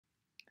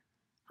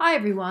Hi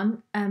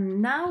everyone.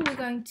 Now we're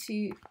going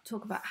to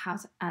talk about how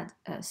to add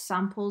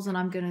samples, and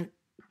I'm going to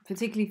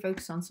particularly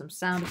focus on some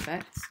sound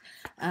effects.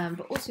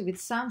 But also with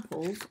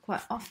samples, quite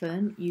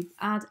often you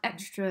add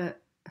extra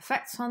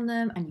effects on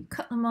them and you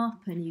cut them up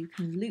and you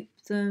can loop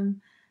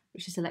them,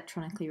 which is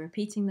electronically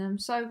repeating them.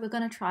 So we're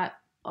going to try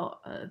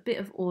a bit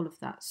of all of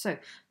that. So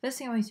first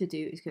thing I want you to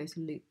do is go to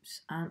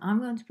loops, and I'm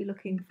going to be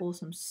looking for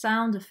some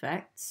sound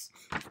effects.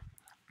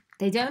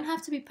 They don't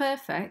have to be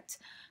perfect,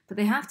 but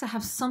they have to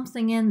have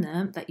something in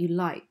them that you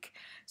like.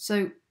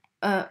 So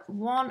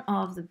one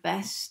of the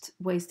best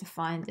ways to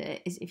find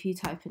it is if you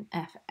type in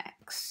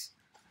FX.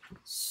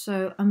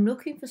 So I'm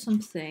looking for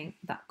something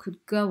that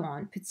could go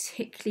on,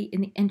 particularly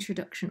in the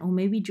introduction or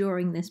maybe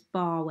during this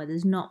bar where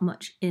there's not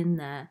much in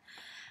there.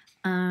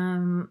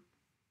 Well,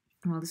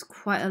 there's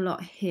quite a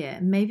lot here.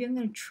 Maybe I'm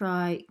going to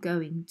try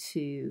going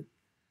to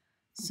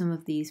some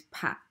of these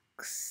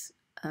packs.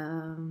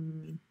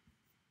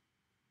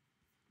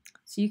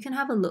 So you can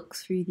have a look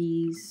through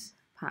these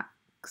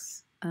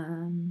packs.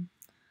 And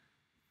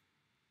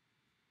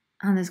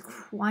there's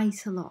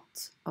quite a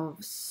lot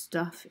of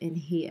stuff in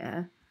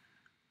here.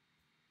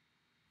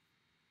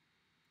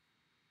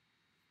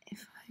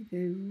 If I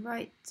go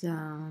right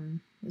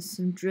down, there's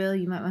some drill.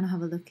 You might want to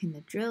have a look in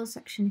the drill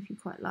section if you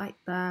quite like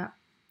that.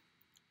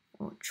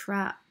 Or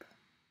trap.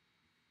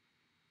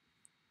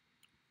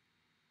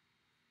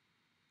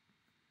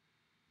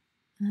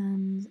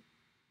 And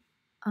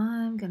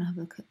I'm going to have a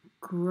look at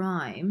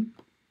grime.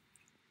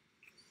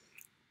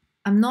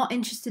 I'm not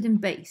interested in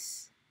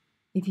bass.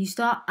 If you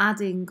start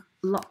adding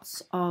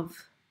lots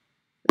of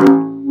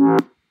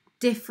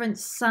different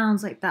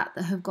sounds like that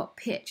have got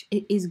pitch,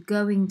 it is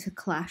going to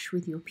clash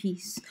with your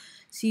piece.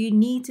 So you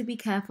need to be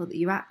careful that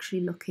you're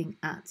actually looking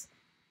at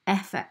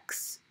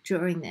FX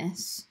during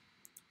this.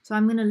 So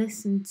I'm going to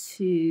listen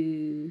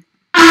to...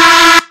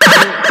 That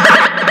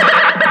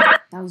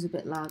was a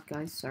bit loud,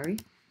 guys, sorry.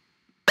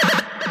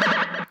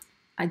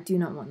 I do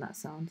not want that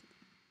sound.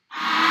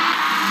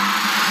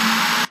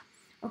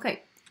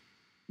 Okay,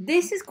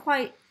 this is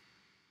quite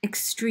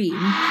extreme.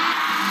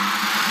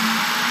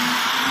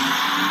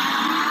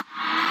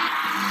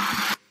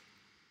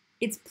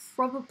 It's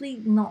probably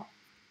a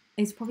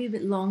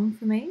bit long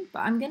for me, but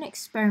I'm going to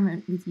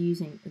experiment with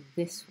using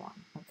this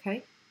one,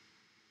 okay?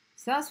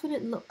 So that's what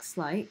it looks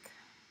like.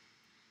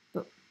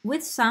 But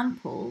with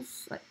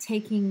samples, like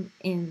taking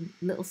in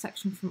little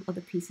sections from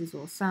other pieces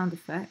or sound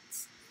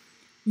effects,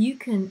 you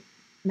can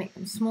make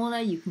them smaller,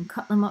 you can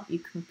cut them up, you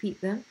can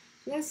repeat them.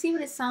 So you're going to see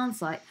what it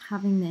sounds like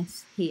having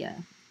this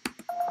here.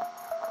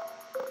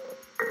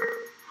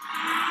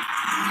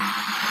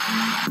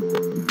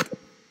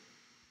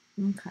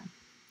 Okay.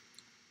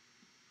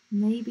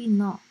 Maybe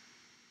not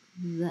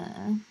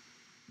there.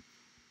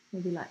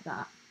 Maybe like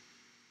that.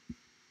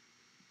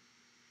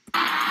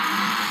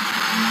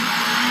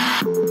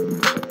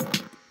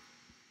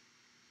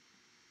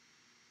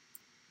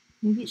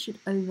 Maybe it should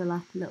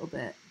overlap a little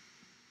bit.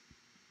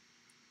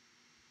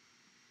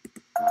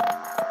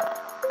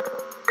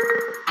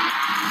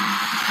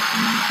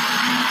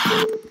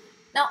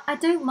 Now, I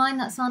don't mind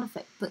that sound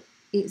effect, but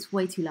it's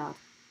way too loud.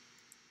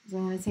 So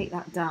I'm going to take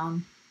that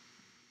down.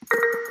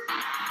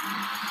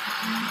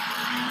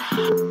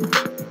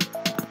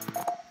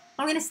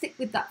 I'm going to stick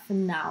with that for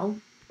now.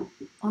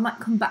 I might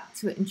come back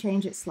to it and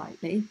change it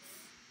slightly.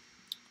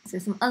 So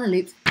some other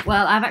loops.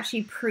 Well, I've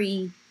actually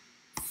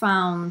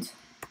found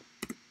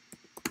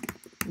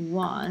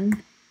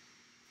one,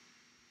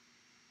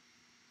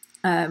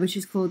 which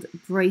is called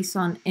Brace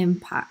on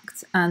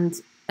Impact.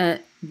 And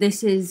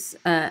this is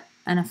an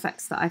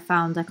effects that I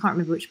found. I can't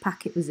remember which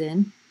pack it was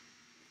in.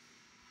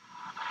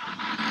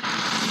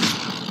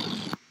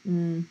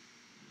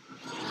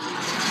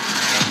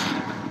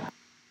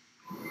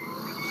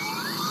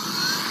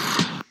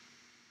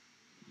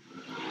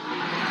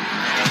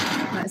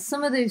 Like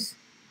some of those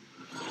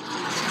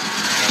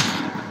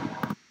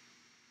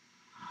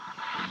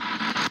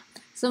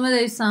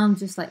sound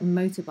just like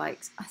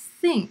motorbikes. I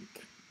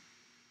think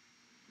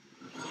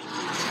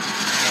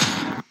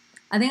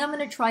I'm going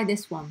to try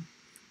this one.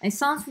 It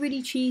sounds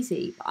really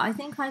cheesy, but I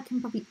think I can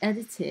probably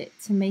edit it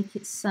to make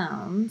it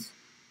sound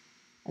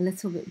a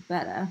little bit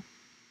better.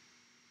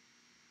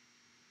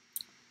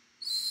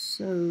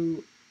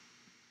 So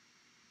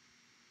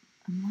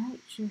I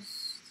might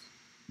just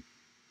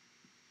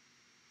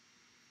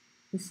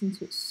listen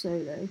to it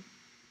solo.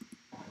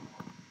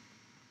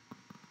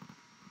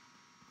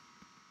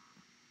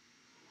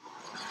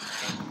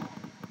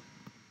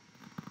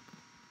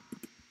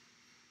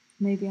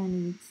 Maybe I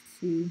need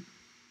to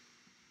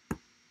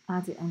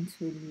add it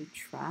onto a new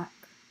track.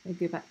 I'll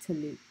go back to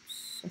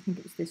loops. I think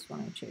it was this one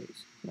I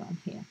chose. Put it on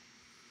here.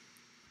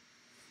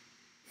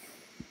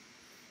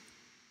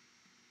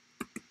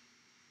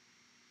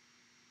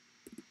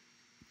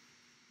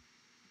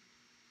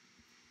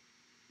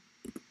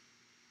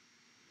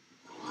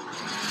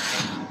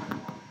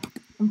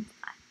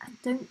 I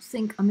don't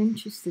think I'm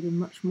interested in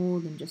much more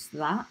than just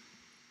that.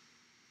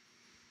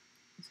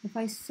 So if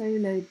I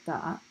soloed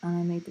that and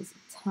I made this a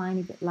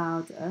tiny bit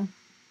louder,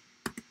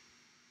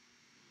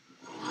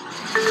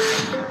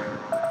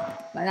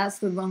 Right, that's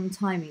the wrong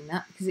timing,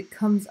 that, because it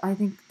comes, I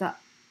think that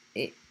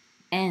it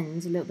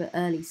ends a little bit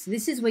early. So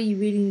this is where you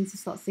really need to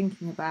start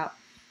thinking about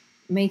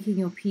making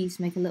your piece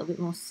make a little bit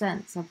more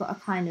sense. I've got a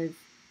kind of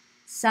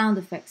sound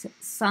effects. It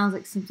sounds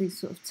like something's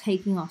sort of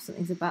taking off,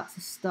 something's about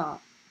to start.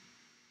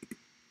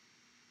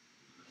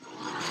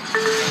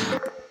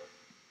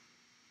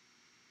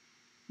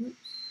 Oops.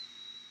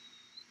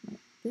 Like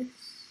this.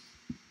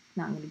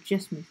 Now I'm going to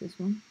just move this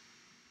one.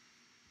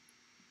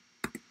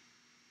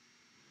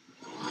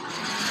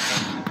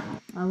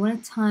 I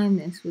want to time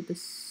this with the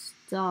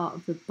start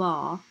of the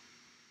bar.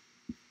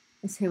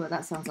 Let's hear what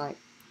that sounds like.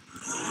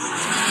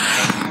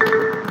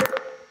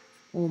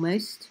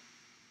 Almost.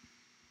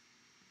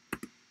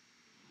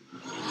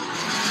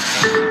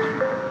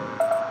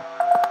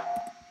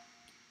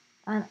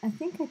 And I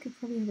think I could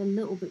probably have a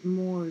little bit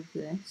more of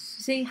this.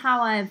 See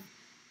how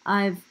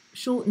I've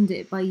shortened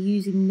it by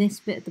using this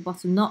bit at the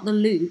bottom, not the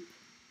loop,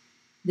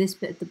 this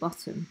bit at the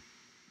bottom.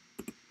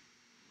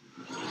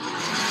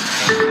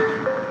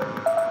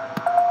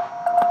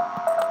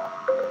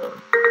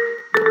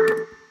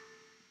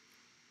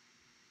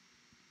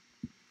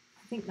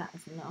 I think that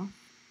is enough.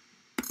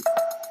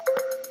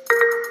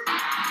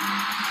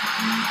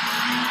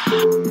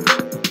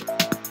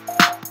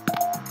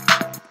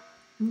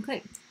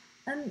 Okay,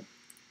 I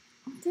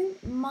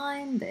don't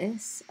mind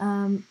this.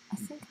 I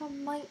think I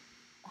might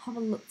have a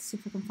look to see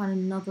if I can find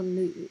another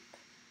loop.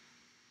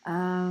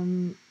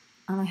 And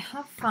I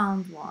have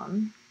found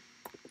one.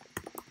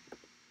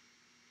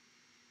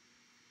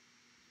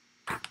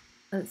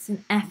 It's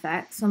an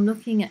FX. So I'm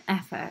looking at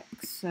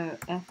FX. So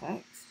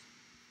FX,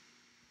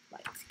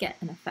 like to get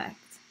an effect.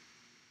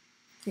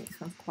 I think this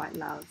one's quite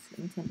loud, so let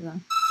me turn it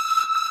down.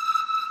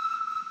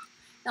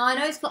 Now I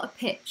know it's got a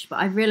pitch, but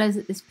I've realised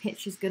that this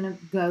pitch is going to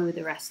go with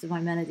the rest of my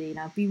melody.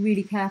 Now be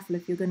really careful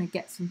if you're going to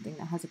get something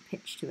that has a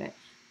pitch to it.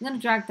 I'm going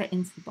to drag that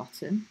into the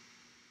bottom.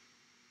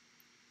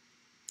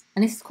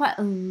 And this is quite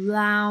a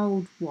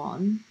loud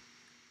one.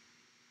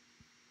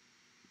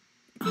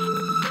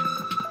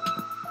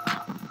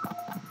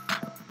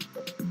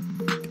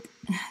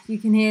 You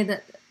can hear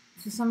that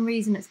for some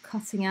reason it's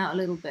cutting out a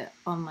little bit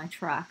on my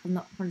track. I'm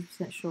not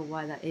 100% sure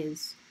why that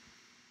is.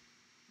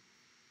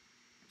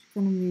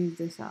 I'm going to move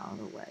this out of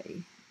the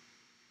way.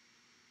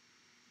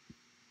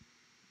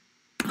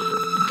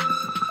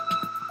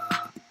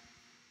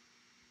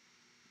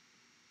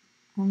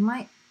 I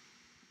might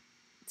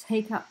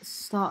take out the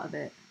start of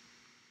it.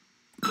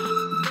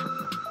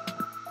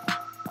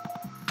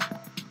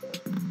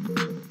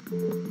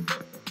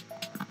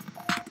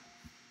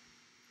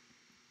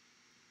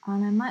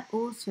 And I might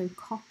also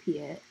copy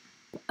it,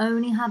 but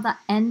only have that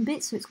end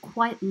bit so it's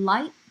quite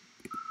light.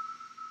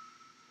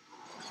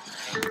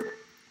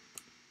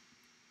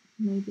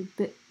 Maybe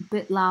a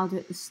bit louder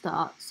at the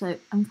start. So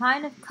I'm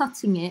kind of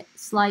cutting it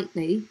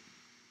slightly.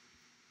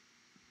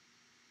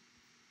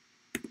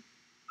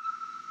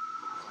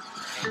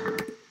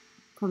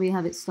 Probably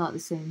have it start at the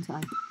same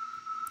time.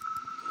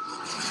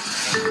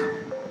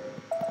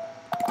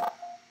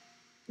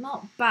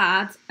 Not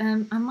bad.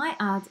 I might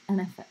add an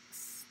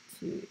FX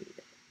to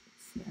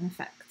an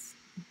effect.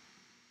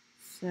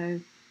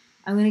 So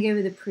I'm going to go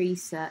with a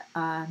preset.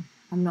 I'm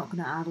not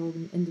going to add all of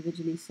them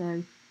individually.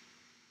 So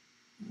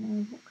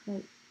what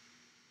could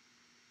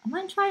I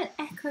might try an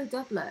echo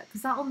doubler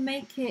because that will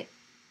make it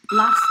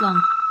last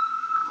long.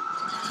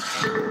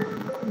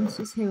 Let's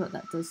just hear what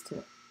that does to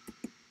it.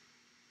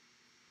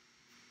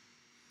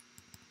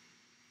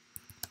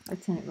 I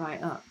turn it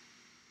right up.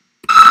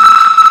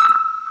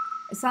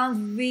 It sounds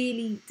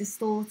really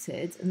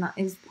distorted, and that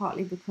is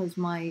partly because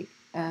my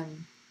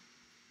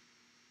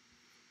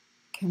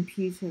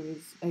computer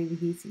is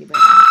overheating a bit.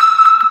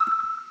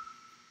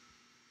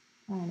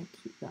 I'm going to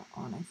keep that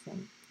on, I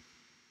think.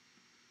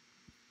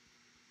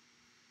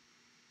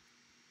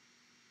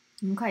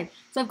 Okay,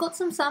 so I've got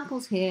some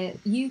samples here.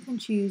 You can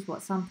choose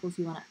what samples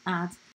you want to add.